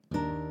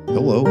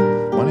Hello,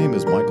 my name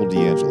is Michael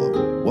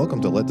D'Angelo. Welcome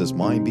to Let This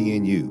Mind Be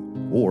in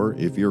You, or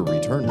if you're a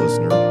return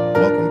listener,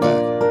 welcome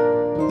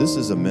back. This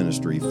is a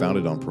ministry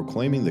founded on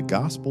proclaiming the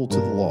gospel to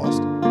the lost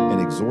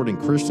and exhorting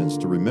Christians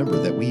to remember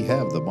that we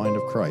have the mind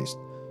of Christ.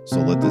 So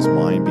let this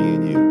mind be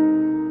in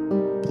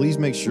you. Please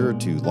make sure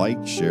to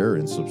like, share,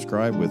 and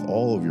subscribe with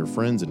all of your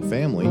friends and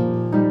family.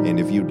 And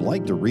if you'd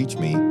like to reach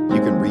me,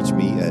 you can reach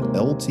me at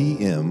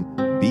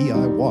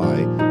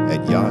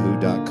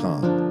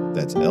ltmbiy@yahoo.com.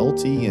 That's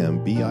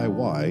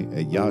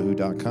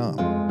ltmbiy@yahoo.com.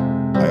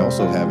 I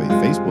also have a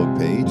Facebook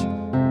page.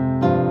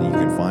 You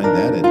can find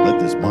that at Let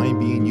This Mind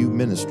Be in You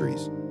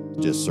Ministries.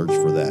 Just search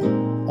for that.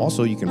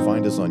 Also, you can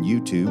find us on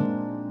YouTube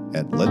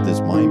at Let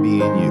This Mind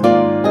Be in You.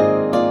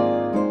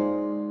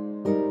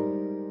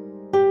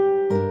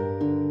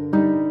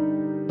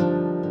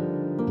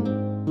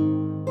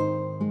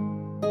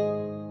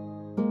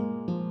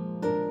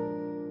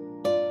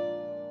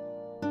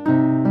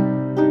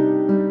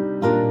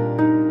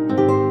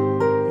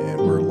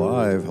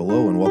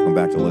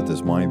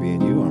 This Mind Be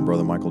in You. I'm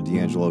Brother Michael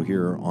D'Angelo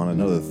here on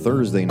another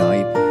Thursday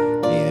night,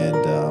 and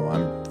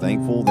I'm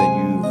thankful that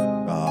you've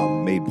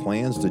made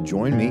plans to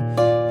join me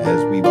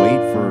as we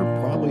wait for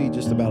probably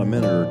just about a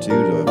minute or two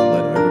to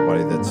let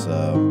everybody that's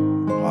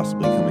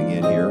possibly coming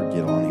in here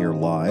get on here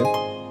live.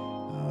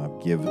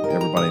 Give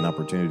everybody an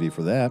opportunity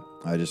for that.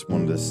 I just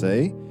wanted to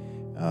say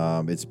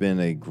it's been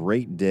a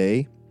great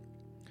day.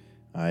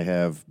 I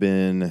have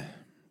been,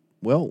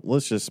 well,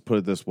 let's just put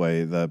it this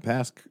way.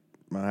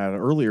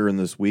 Earlier in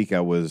this week, I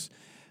was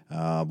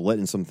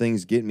letting some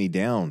things get me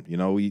down. You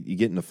know, you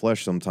get in the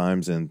flesh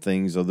sometimes, and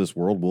things of this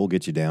world will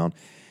get you down.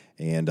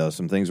 And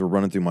some things were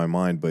running through my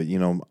mind. But, you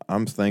know,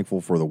 I'm thankful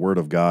for the Word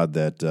of God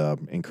that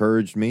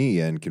encouraged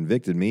me and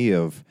convicted me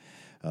of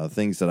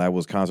things that I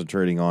was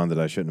concentrating on that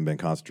I shouldn't have been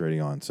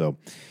concentrating on. So,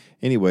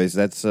 anyways,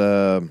 that's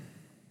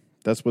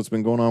what's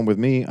been going on with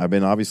me. I've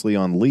been obviously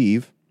on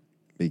leave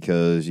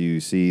because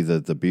you see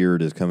that the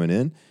beard is coming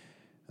in.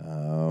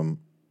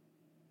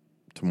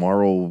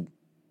 Tomorrow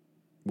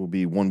will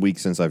be 1 week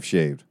since I've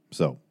shaved.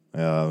 So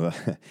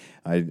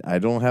I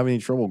don't have any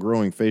trouble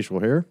growing facial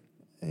hair,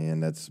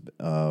 and that's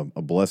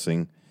a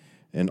blessing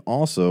and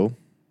also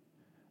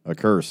a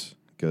curse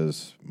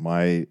because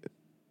my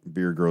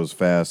beard grows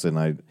fast, and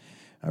I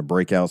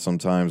break out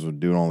sometimes with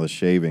doing all this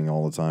shaving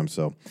all the time.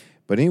 So,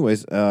 but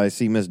anyways, I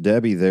see Miss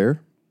Debbie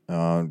there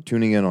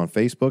tuning in on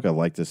Facebook. I'd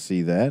like to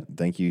see that.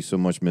 Thank you so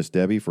much, Miss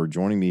Debbie, for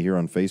joining me here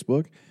on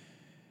Facebook.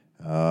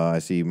 I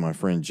see my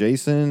friend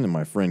Jason and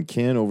my friend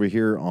Ken over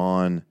here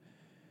on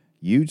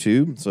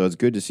YouTube. So it's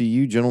good to see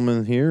you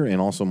gentlemen here, and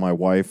also my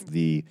wife,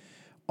 the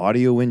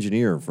audio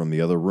engineer from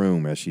the other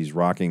room, as she's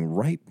rocking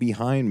right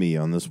behind me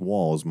on this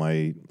wall is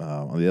on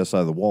the other side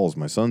of the wall is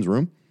my son's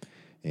room,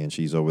 and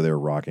she's over there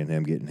rocking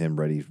him, getting him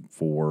ready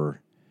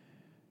for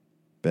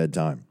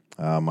bedtime.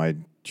 My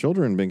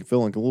children have been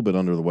feeling a little bit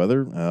under the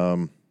weather,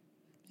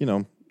 you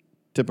know,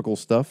 typical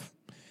stuff,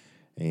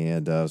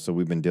 and so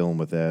we've been dealing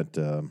with that.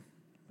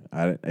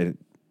 I,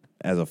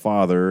 as a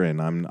father,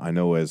 and I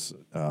know as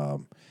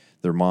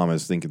their mom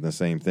is thinking the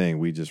same thing.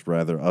 We just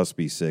rather us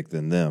be sick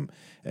than them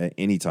at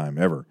any time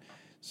ever.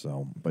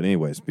 So, but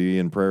anyways, be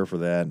in prayer for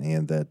that,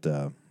 and that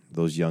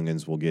those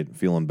youngins will get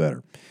feeling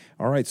better.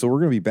 All right, so we're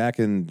going to be back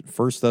in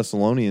 1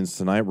 Thessalonians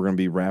tonight. We're going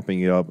to be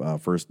wrapping up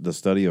the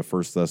study of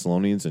 1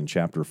 Thessalonians in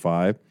chapter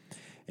 5.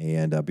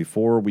 And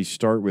before we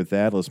start with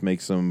that, let's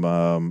make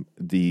some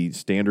the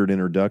standard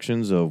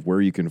introductions of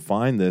where you can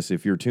find this.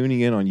 If you're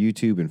tuning in on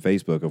YouTube and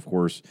Facebook, of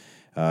course,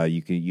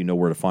 you know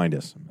where to find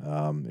us.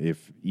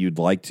 If you'd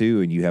like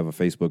to, and you have a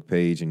Facebook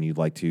page, and you'd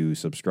like to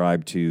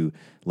subscribe to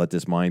Let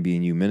This Mind Be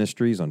in You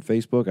Ministries on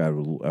Facebook, I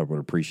would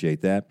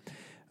appreciate that.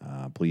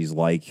 Please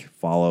like,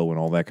 follow, and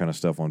all that kind of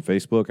stuff on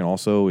Facebook. And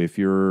also, if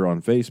you're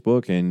on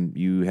Facebook and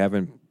you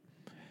haven't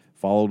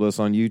followed us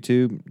on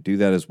YouTube, do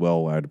that as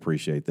well. I'd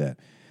appreciate that.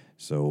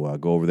 So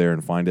go over there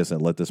and find us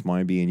at Let This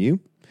Mind Be in You.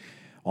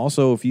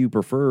 Also, if you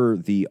prefer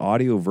the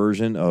audio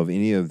version of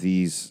any of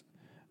these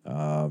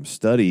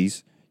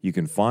studies, you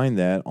can find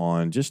that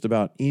on just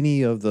about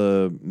any of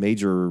the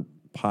major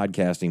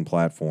podcasting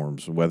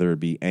platforms, whether it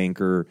be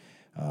Anchor,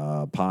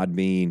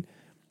 Podbean,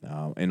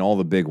 and all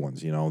the big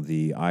ones, you know,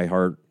 the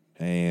iHeart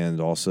and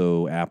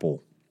also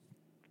Apple.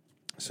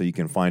 So you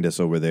can find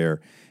us over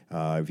there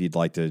if you'd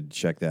like to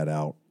check that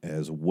out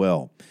as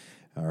well.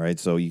 All right,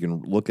 so you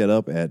can look it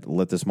up at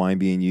Let This Mind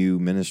Be in You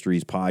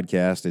Ministries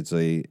podcast. It's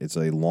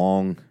a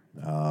long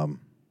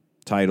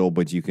title,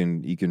 but you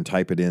can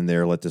type it in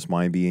there, Let This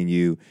Mind Be in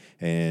You,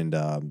 and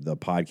the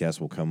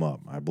podcast will come up.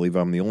 I believe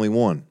I'm the only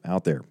one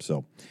out there.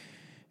 So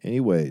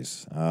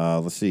anyways,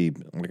 let's see.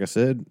 Like I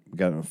said, we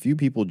got a few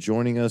people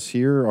joining us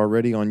here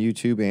already on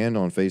YouTube and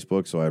on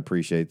Facebook, so I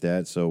appreciate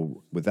that.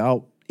 So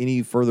without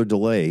any further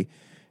delay,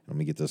 let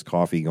me get this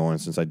coffee going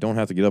since I don't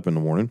have to get up in the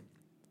morning.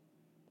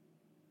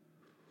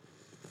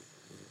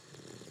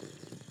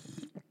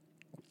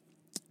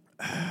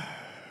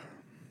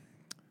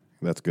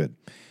 That's good.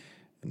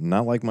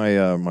 Not like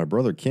my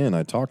brother Ken.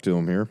 I talked to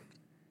him here,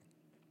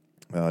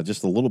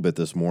 just a little bit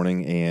this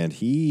morning, and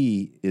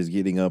he is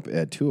getting up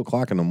at 2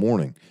 o'clock in the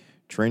morning,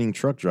 training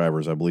truck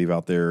drivers, I believe,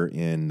 out there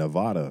in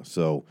Nevada.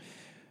 So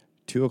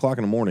 2 o'clock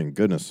in the morning,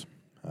 goodness.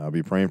 I'll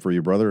be praying for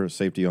you, brother.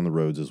 Safety on the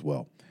roads as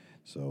well.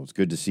 So it's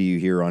good to see you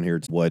here on here.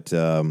 It's what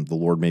the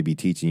Lord may be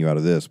teaching you out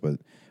of this. But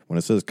when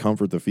it says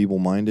comfort the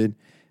feeble-minded,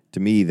 to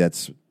me,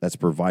 that's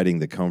providing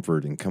the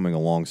comfort and coming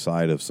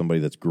alongside of somebody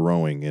that's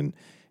growing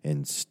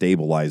and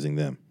stabilizing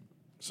them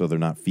so they're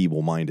not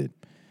feeble-minded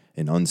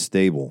and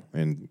unstable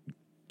and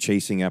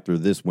chasing after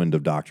this wind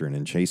of doctrine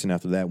and chasing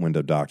after that wind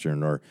of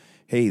doctrine, or,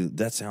 hey,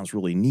 that sounds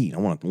really neat. I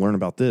want to learn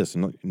about this.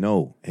 And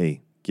no,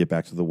 hey, get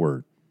back to the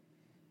Word.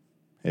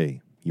 Hey,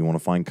 you want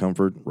to find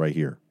comfort? Right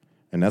here.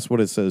 And that's what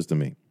it says to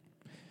me.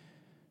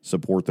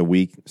 Support the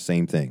weak,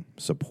 same thing.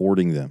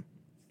 Supporting them.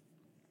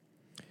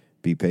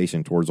 Be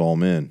patient towards all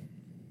men,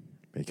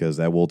 because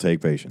that will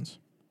take patience.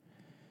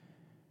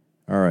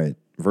 All right,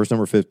 verse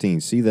number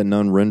 15. See that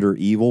none render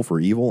evil for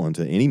evil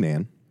unto any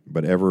man,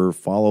 but ever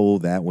follow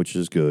that which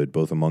is good,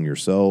 both among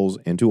yourselves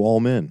and to all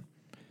men.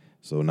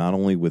 So not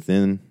only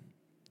within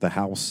the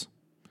house,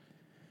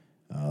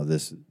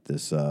 this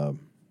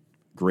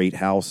great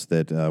house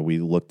that we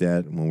looked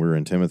at when we were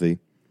in Timothy,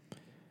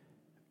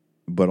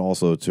 but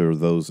also to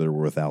those that are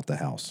without the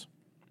house.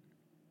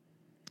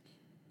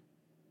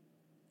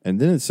 And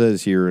then it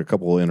says here a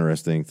couple of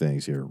interesting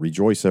things here.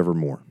 Rejoice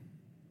evermore.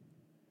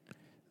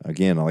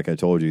 Again, like I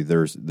told you,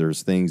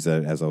 there's things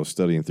that as I was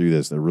studying through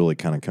this that really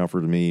kind of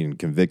comforted me and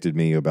convicted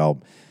me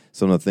about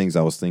some of the things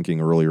I was thinking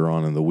earlier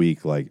on in the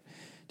week. Like,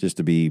 just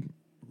to be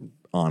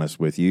honest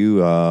with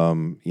you,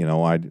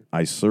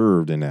 I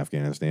served in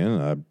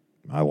Afghanistan.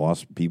 I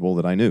lost people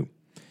that I knew,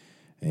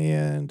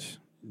 and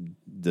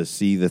to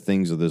see the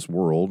things of this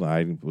world,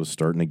 I was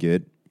starting to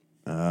get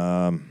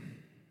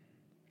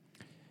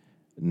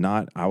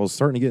I was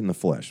starting to get in the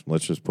flesh.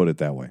 Let's just put it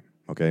that way.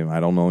 Okay, I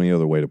don't know any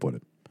other way to put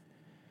it.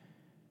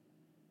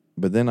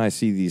 But then I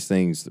see these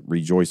things,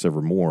 rejoice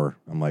evermore.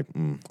 I'm like,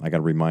 I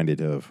got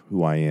reminded of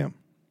who I am.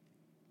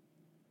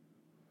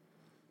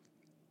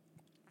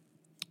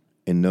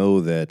 And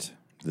know that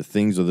the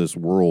things of this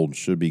world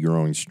should be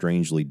growing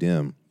strangely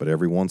dim, but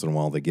every once in a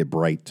while they get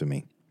bright to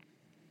me.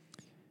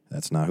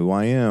 That's not who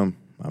I am.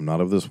 I'm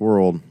not of this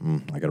world.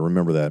 I got to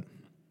remember that.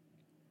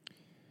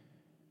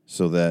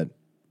 So that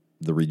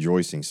the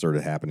rejoicing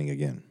started happening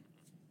again.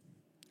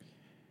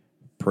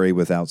 Pray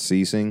without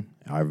ceasing.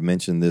 I've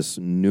mentioned this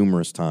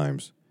numerous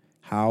times.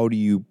 How do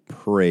you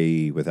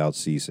pray without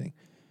ceasing?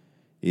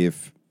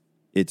 If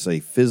it's a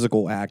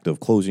physical act of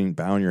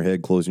bowing your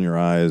head, closing your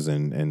eyes,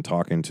 and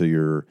talking to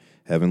your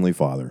Heavenly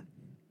Father,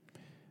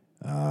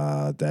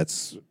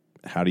 that's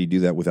how do you do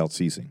that without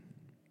ceasing?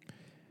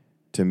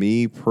 To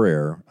me,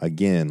 prayer,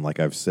 again, like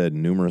I've said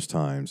numerous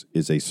times,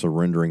 is a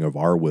surrendering of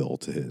our will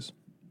to His.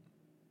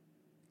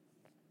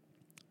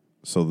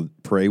 So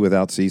pray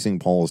without ceasing.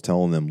 Paul is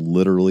telling them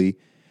literally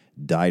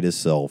die to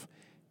self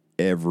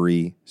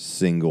every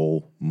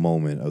single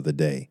moment of the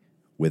day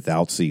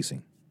without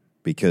ceasing.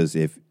 Because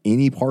if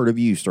any part of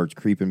you starts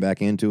creeping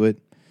back into it,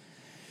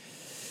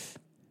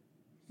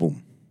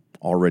 boom,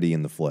 already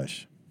in the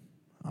flesh.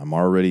 I'm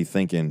already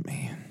thinking,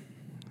 man,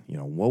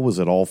 what was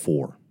it all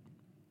for?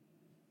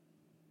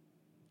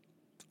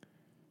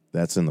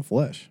 That's in the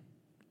flesh.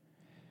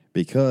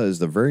 Because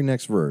the very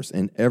next verse,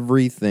 in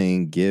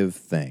everything give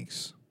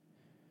thanks.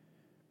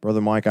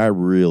 Brother Mike, I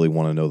really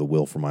want to know the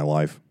will for my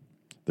life.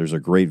 There's a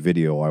great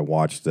video I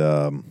watched.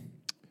 I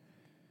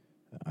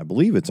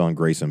believe it's on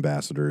Grace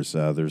Ambassadors.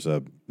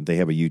 They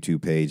have a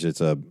YouTube page.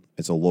 It's a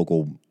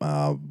local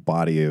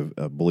body of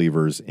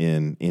believers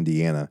in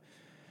Indiana,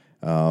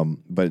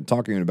 but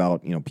talking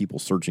about people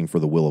searching for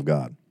the will of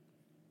God,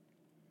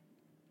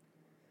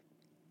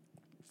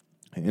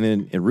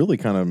 and it really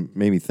kind of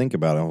made me think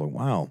about it. I was like,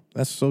 wow,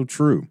 that's so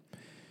true.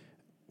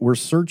 We're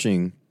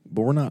searching.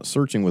 But we're not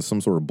searching with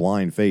some sort of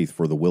blind faith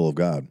for the will of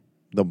God.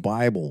 The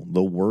Bible,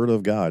 the Word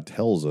of God,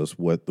 tells us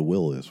what the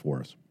will is for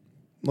us.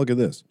 Look at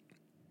this.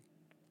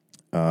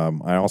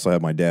 I also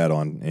had my dad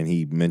on, and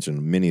he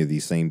mentioned many of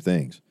these same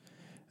things,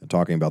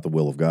 talking about the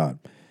will of God.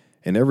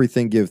 And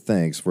everything give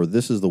thanks, for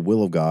this is the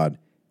will of God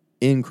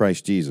in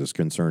Christ Jesus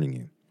concerning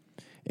you.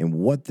 And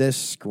what this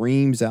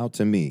screams out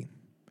to me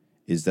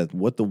is that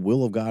what the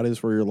will of God is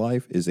for your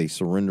life is a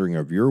surrendering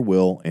of your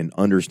will and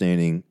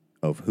understanding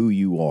of who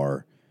you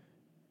are,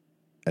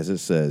 as it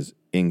says,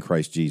 in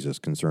Christ Jesus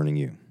concerning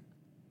you.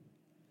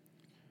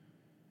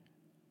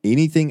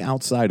 Anything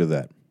outside of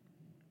that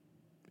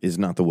is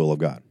not the will of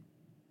God.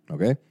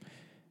 Okay?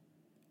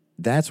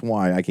 That's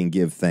why I can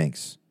give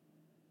thanks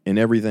in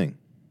everything.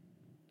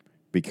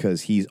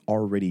 Because He's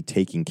already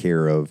taking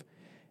care of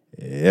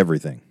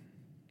everything.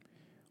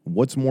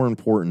 What's more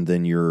important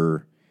than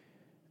your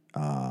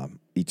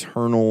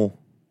eternal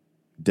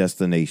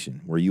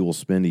destination where you will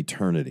spend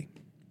eternity?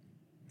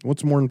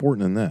 What's more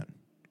important than that?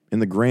 In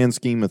the grand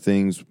scheme of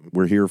things,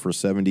 we're here for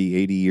 70,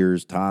 80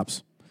 years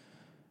tops,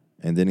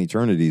 and then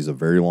eternity is a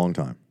very long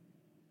time.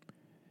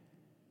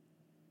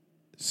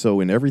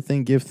 So in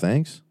everything, give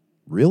thanks?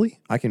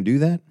 Really? I can do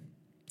that?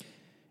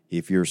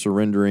 If you're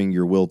surrendering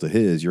your will to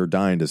His, you're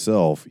dying to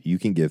self, you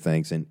can give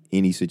thanks in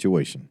any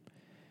situation.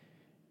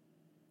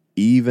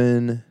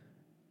 Even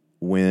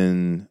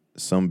when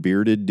some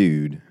bearded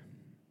dude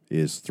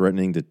is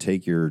threatening to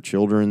take your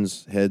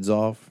children's heads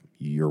off,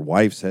 your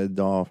wife's head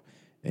off,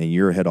 and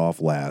your head off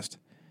last,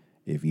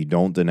 if you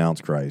don't denounce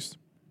Christ,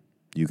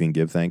 you can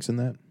give thanks in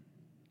that.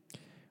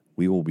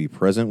 We will be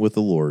present with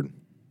the Lord,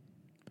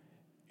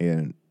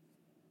 and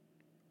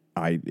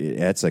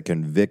that's a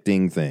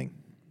convicting thing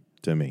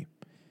to me.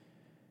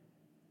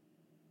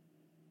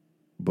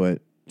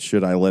 But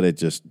should I let it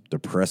just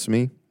depress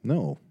me?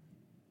 No.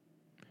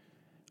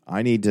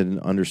 I need to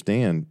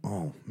understand,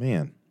 oh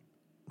man,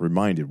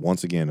 reminded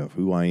once again of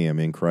who I am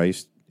in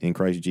Christ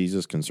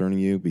Jesus concerning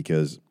you,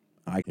 because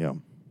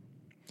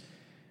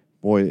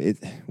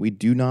we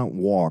do not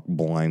walk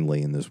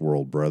blindly in this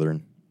world,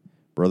 brethren.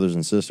 Brothers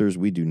and sisters,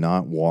 we do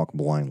not walk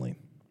blindly.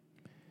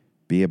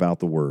 Be about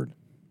the word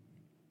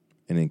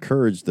and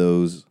encourage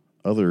those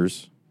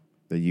others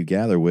that you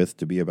gather with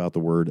to be about the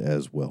word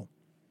as well.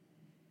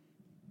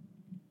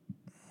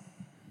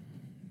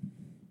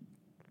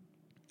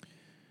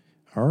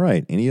 All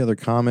right. Any other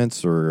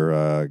comments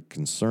or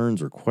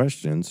concerns or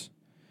questions?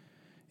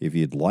 If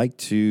you'd like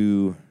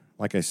to,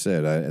 like I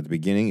said at the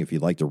beginning, if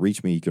you'd like to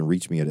reach me, you can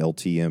reach me at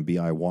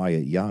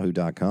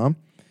ltmbiy@yahoo.com.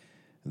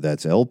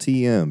 That's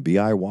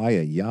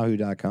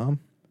ltmbiy@yahoo.com.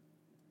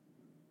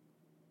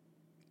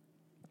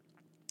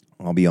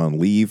 I'll be on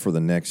leave for the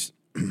next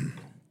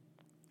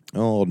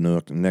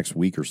next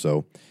week or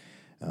so,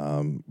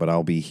 but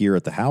I'll be here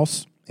at the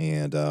house.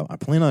 And I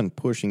plan on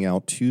pushing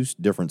out 2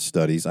 different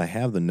studies. I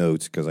have the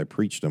notes because I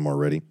preached them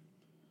already.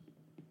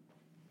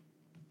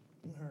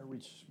 I'll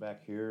reach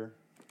back here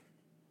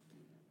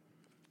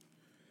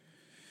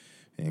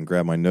and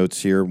grab my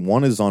notes here.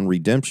 One is on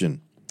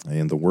redemption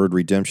and the word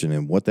redemption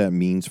and what that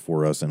means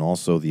for us. And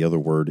also the other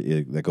word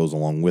that goes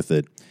along with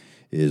it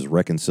is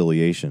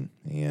reconciliation.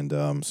 And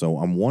so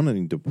I'm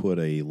wanting to put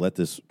a Let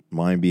This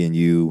Mind Be in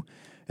You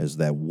as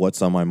that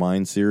What's on My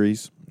Mind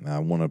series. I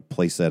want to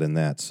place that in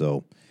that.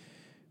 So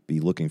be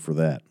looking for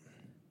that.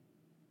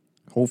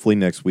 Hopefully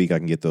next week I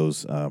can get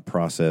those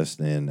processed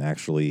and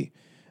actually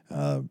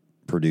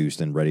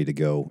produced and ready to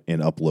go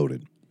and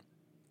uploaded.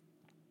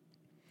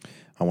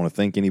 I want to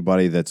thank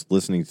anybody that's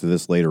listening to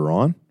this later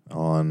on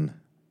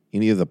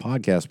any of the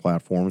podcast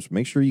platforms.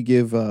 Make sure you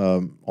give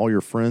all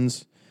your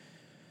friends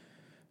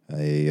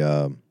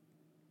a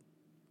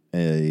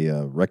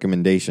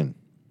recommendation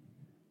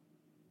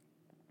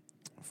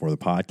for the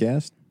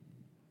podcast.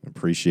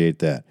 Appreciate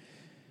that.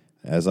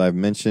 As I've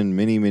mentioned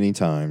many, many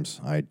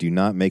times, I do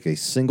not make a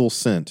single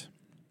cent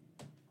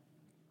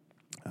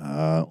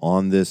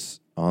on this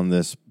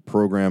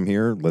program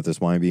here. Let This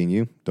Mind Be in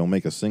You. Don't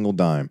make a single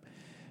dime.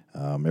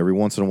 Every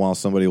once in a while,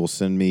 somebody will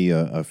send me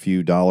a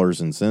few dollars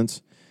and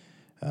cents.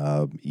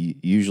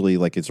 Usually,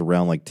 like it's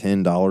around like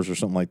 $10 or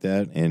something like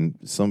that. And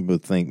some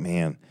would think,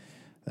 man,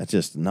 that's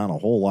just not a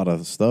whole lot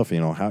of stuff.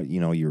 You know how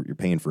you're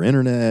paying for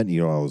internet,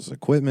 all this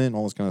equipment,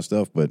 all this kind of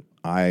stuff. But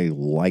I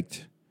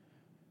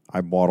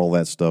bought all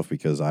that stuff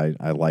because I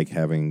like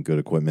having good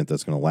equipment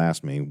that's going to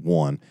last me.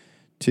 1.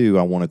 2,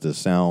 I want it to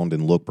sound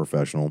and look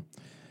professional.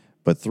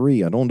 But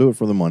 3, I don't do it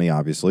for the money,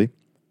 obviously.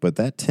 But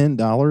that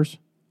 $10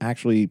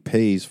 actually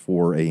pays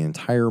for an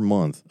entire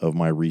month of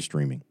my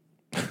restreaming.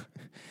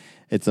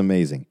 It's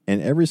amazing.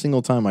 And every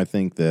single time I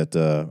think that,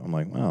 I'm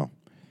like, wow,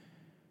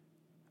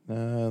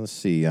 let's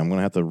see. I'm going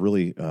to have to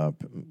really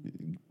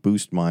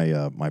boost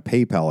my my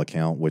PayPal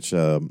account, which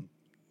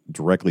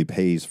directly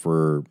pays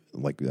for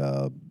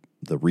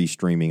the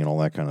restreaming and all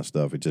that kind of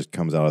stuff. It just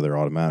comes out of there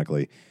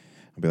automatically.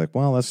 I'll be like,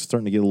 well, that's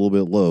starting to get a little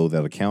bit low,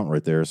 that account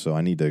right there, so I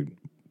need to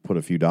put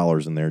a few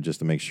dollars in there just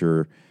to make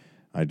sure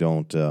I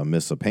don't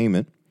miss a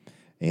payment.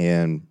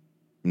 And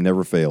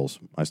never fails.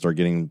 I start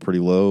getting pretty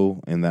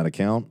low in that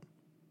account,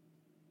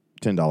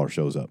 $10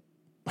 shows up.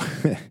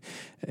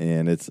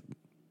 And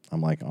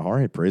I'm like, all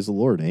right, praise the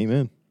Lord,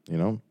 amen,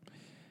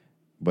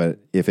 But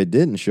if it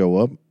didn't show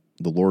up,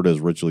 the Lord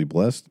is richly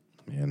blessed,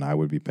 and I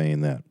would be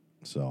paying that.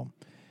 So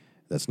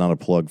that's not a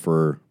plug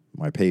for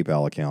my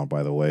PayPal account,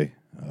 by the way.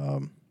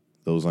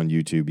 Those on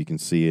YouTube, you can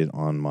see it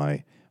on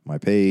my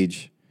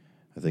page.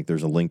 I think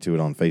there's a link to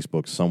it on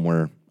Facebook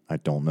somewhere. I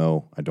don't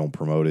know. I don't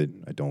promote it.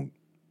 It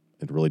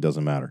really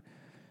doesn't matter.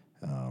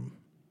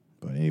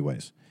 But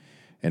anyways,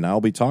 and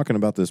I'll be talking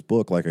about this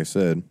book, like I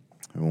said,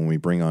 when we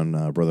bring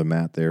on Brother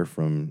Matt there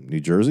from New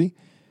Jersey,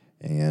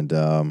 and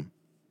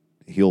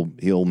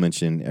he'll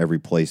mention every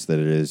place that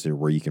it is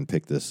where you can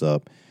pick this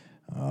up.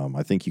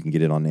 I think you can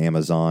get it on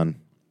Amazon.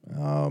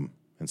 And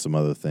some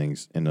other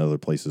things in other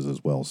places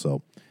as well.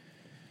 So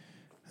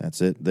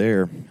that's it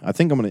there. I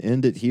think I'm going to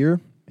end it here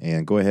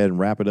and go ahead and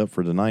wrap it up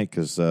for tonight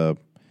because,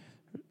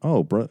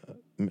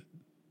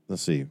 let's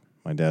see.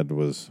 My dad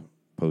was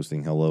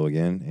posting hello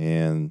again.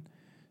 And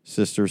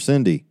Sister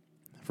Cindy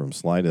from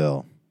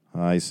Slidell.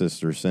 Hi,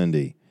 Sister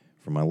Cindy,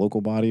 from my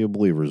local body of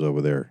believers over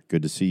there.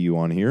 Good to see you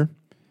on here.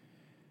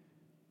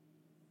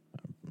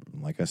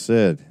 Like I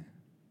said,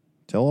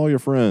 tell all your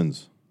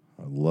friends.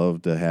 I'd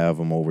love to have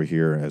them over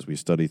here as we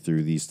study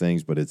through these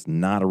things, but it's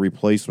not a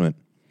replacement.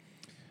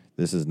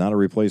 This is not a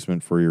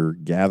replacement for your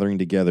gathering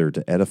together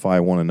to edify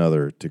one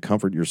another, to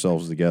comfort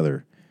yourselves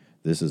together.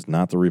 This is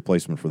not the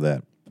replacement for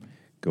that.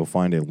 Go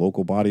find a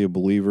local body of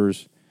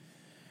believers,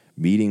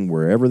 meeting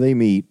wherever they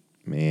meet,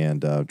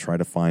 and try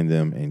to find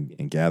them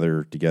and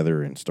gather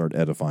together and start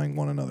edifying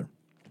one another.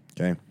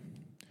 Okay?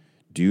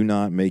 Do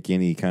not make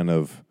any kind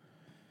of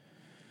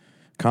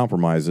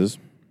compromises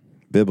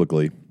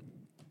biblically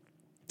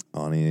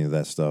on any of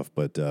that stuff,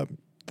 but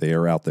they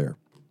are out there.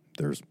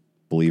 There's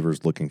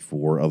believers looking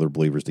for other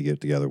believers to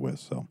get together with.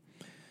 So,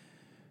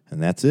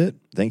 and that's it.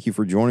 Thank you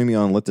for joining me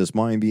on Let This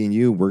Mind Be in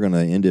You. We're going to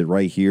end it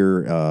right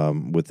here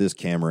with this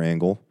camera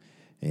angle.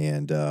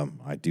 And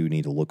I do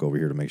need to look over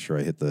here to make sure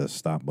I hit the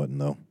stop button,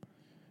 though.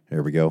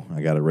 There we go.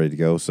 I got it ready to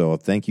go. So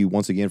thank you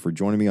once again for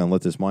joining me on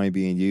Let This Mind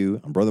Be in You.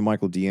 I'm Brother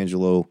Michael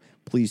D'Angelo.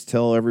 Please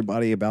tell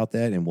everybody about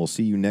that, and we'll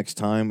see you next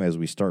time as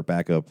we start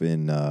back up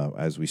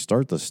as we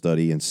start the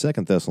study in 2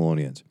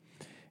 Thessalonians.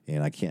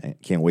 And I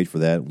can't wait for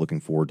that. Looking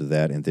forward to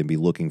that, and then be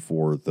looking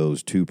for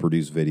those 2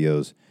 produced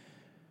videos,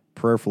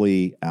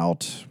 prayerfully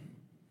out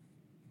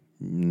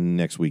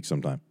next week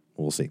sometime.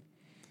 We'll see.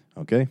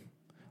 Okay?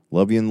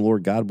 Love you in the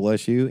Lord. God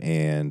bless you.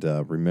 And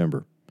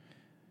remember,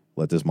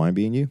 let this mind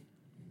be in you.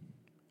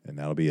 And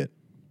that'll be it.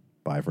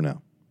 Bye for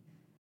now.